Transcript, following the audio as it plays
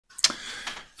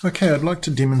Okay, I'd like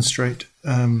to demonstrate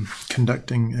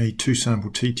conducting a two-sample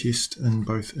t-test in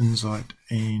both iNZight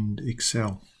and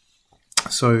Excel.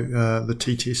 So the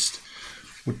t-test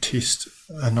would test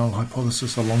a null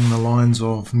hypothesis along the lines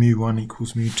of μ1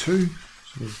 equals μ2.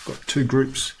 So we've got two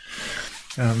groups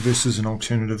versus an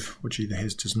alternative which either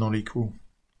does not equal,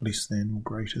 less than or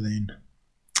greater than,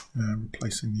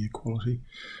 replacing the equality.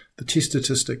 The test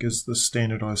statistic is the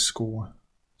standardized score.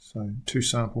 So two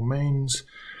sample means.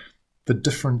 The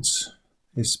difference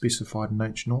is specified in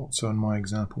H0, so in my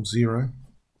example 0,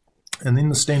 and then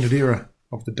the standard error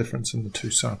of the difference in the two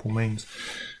sample means,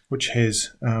 which has,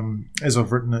 as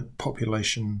I've written it,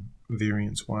 population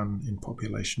variance 1 and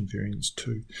population variance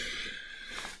 2.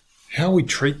 How we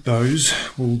treat those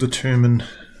will determine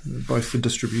both the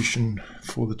distribution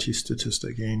for the test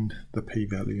statistic and the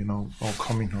p-value, and I'll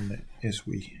comment on that as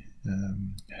we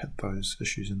hit those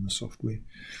issues in the software.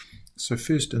 So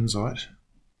first, iNZight.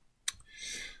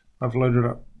 I've loaded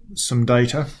up some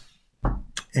data,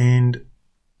 and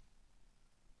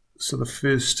so the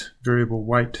first variable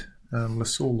weight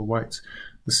lists all the weights.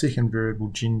 The second variable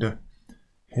gender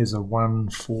has a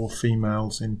 1 for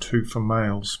females and 2 for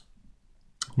males.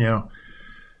 Now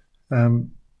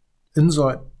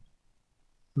iNZight,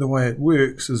 the way it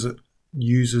works is it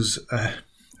uses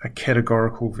a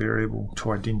categorical variable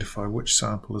to identify which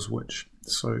sample is which.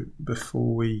 So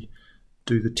before we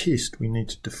do the test, we need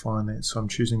to define that. So I'm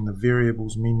choosing the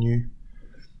variables menu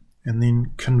and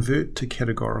then convert to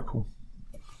categorical.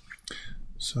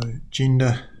 So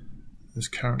gender is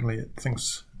currently, it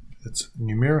thinks it's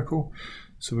numerical,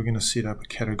 so we're going to set up a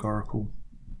categorical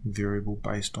variable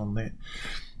based on that.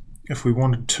 If we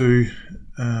wanted to,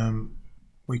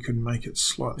 we could make it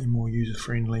slightly more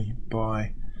user-friendly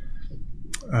by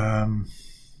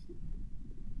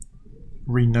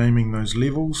renaming those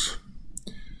levels.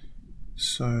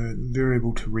 So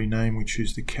variable to rename, we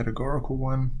choose the categorical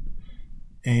one,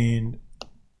 and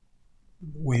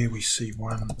where we see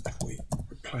 1, if we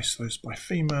replace those by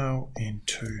female and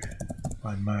 2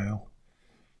 by male.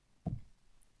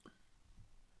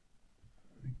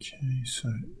 Okay, so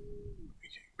we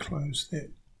can close that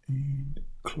and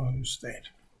close that.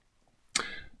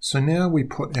 So now we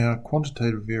put our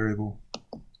quantitative variable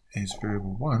as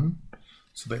variable 1,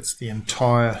 so that's the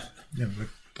entire,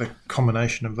 the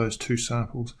combination of those two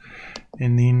samples,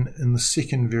 and then in the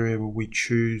second variable we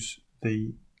choose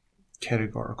the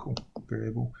categorical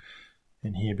variable,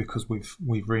 and here, because we've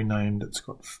renamed, it's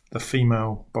got the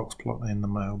female box plot and the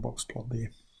male box plot there.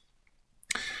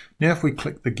 Now if we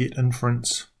click the Get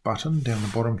Inference button down the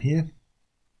bottom here,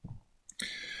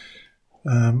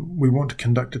 we want to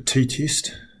conduct a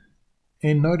t-test,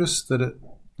 and notice that it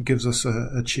gives us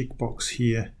a checkbox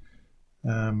here.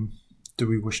 Do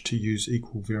we wish to use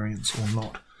equal variance or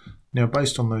not? Now,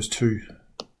 based on those two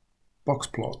box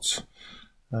plots,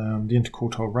 the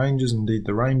interquartile ranges, indeed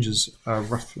the ranges, are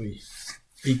roughly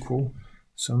equal.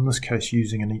 So in this case,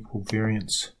 using an equal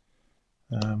variance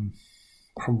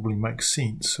probably makes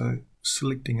sense. So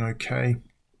selecting OK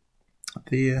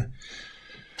there,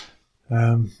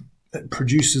 it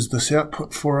produces this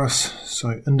output for us.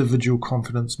 So individual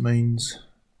confidence means,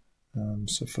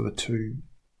 so for the two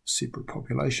separate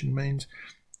population means,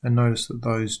 and notice that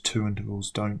those two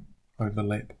intervals don't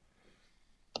overlap.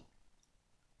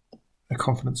 A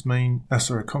confidence mean, a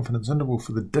confidence interval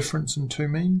for the difference in two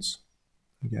means.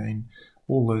 Again,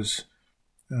 all those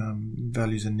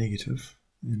values are negative,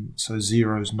 and so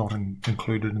 0 is not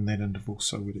included in that interval,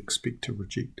 so we'd expect to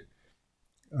reject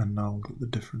a null that the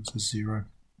difference is 0.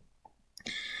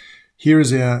 Here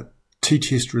is our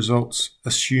t-test results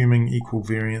assuming equal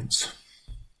variance.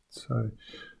 So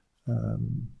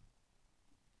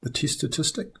the test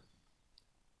statistic,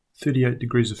 38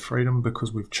 degrees of freedom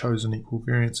because we've chosen equal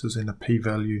variances, and a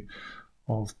p-value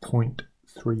of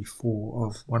 0.34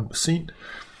 of 1%.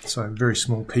 So a very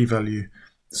small p-value,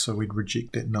 so we'd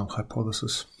reject that null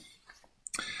hypothesis.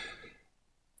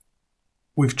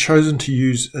 We've chosen to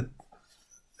use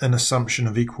an assumption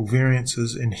of equal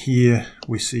variances, and here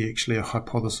we see actually a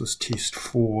hypothesis test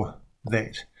for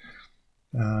that.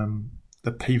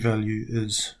 The p-value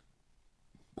is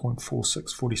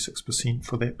 0.46, 46%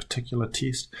 for that particular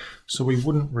test, so we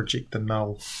wouldn't reject the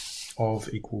null of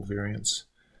equal variance,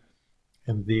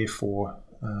 and therefore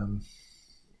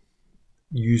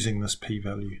using this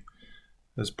p-value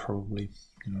is probably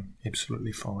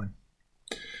absolutely fine.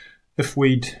 If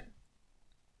we'd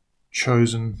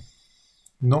chosen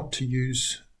not to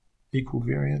use equal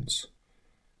variance,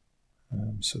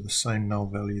 so the same null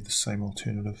value, the same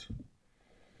alternative,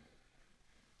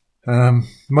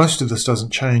 most of this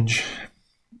doesn't change.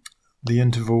 The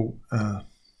interval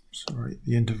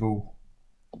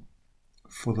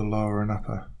for the lower and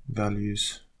upper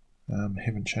values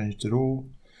haven't changed at all,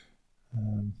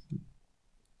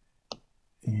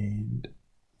 and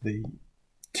the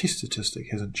test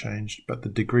statistic hasn't changed, but the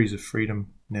degrees of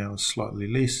freedom now is slightly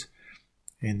less,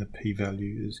 and the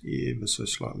p-value is ever so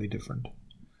slightly different.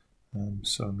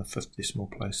 So in the 5th decimal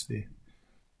place there.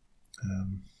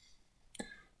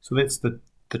 So that's the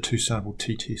two-sample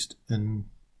t-test in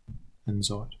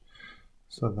iNZight.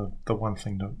 So the one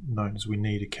thing to note is we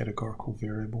need a categorical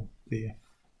variable there.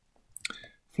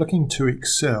 Flicking to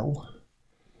Excel,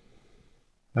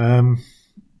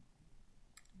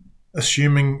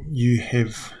 assuming you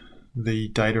have the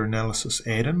data analysis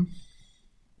add-in,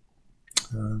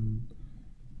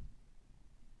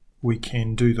 we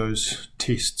can do those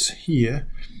tests here,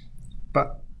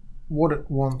 but what it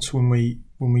wants when we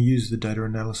use the data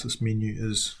analysis menu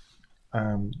is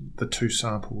the two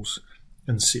samples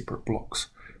in separate blocks.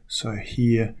 So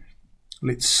here,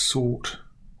 let's sort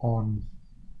on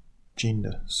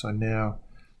gender. So now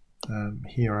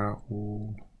here are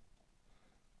all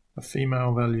the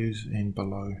female values and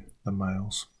below the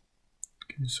males.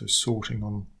 Okay, so sorting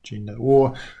on gender,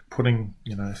 or putting,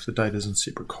 if the data is in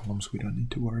separate columns, we don't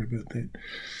need to worry about that.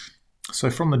 So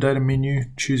from the data menu,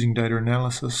 choosing data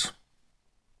analysis,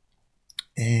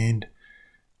 and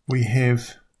we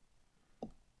have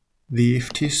the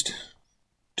F-test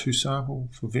two sample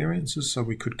for variances, so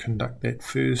we could conduct that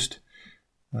first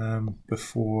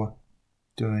before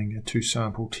doing a two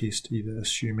sample test, either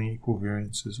assuming equal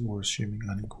variances or assuming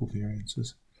unequal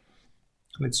variances.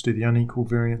 Let's do the unequal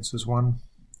variances one,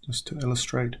 just to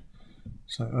illustrate.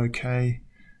 So OK,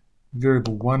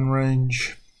 variable 1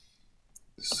 range,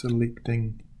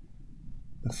 selecting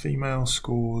the female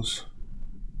scores,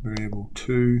 variable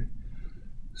 2,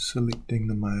 selecting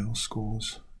the male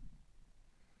scores.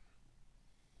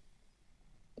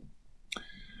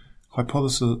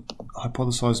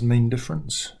 Hypothesized mean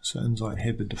difference, so iNZight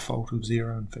had the default of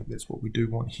 0, in fact that's what we do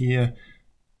want here.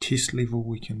 Test level,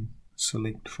 we can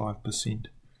select 5%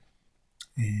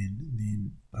 and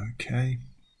then OK.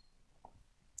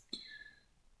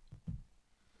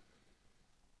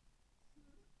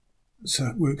 So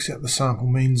it works out the sample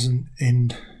means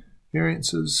and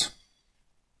variances.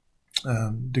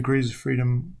 Degrees of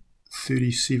freedom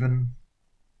 37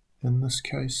 in this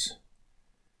case.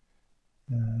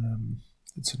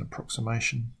 It's an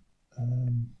approximation.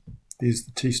 There's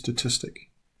the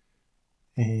t-statistic,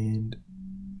 and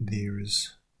there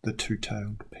is the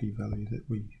two-tailed p-value that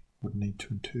we would need to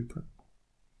interpret.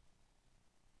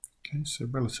 Okay, so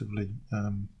relatively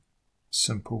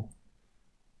simple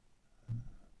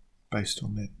based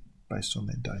on that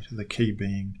data. The key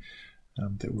being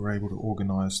that we're able to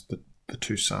organise the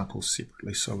two samples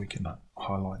separately so we can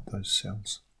highlight those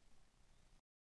cells.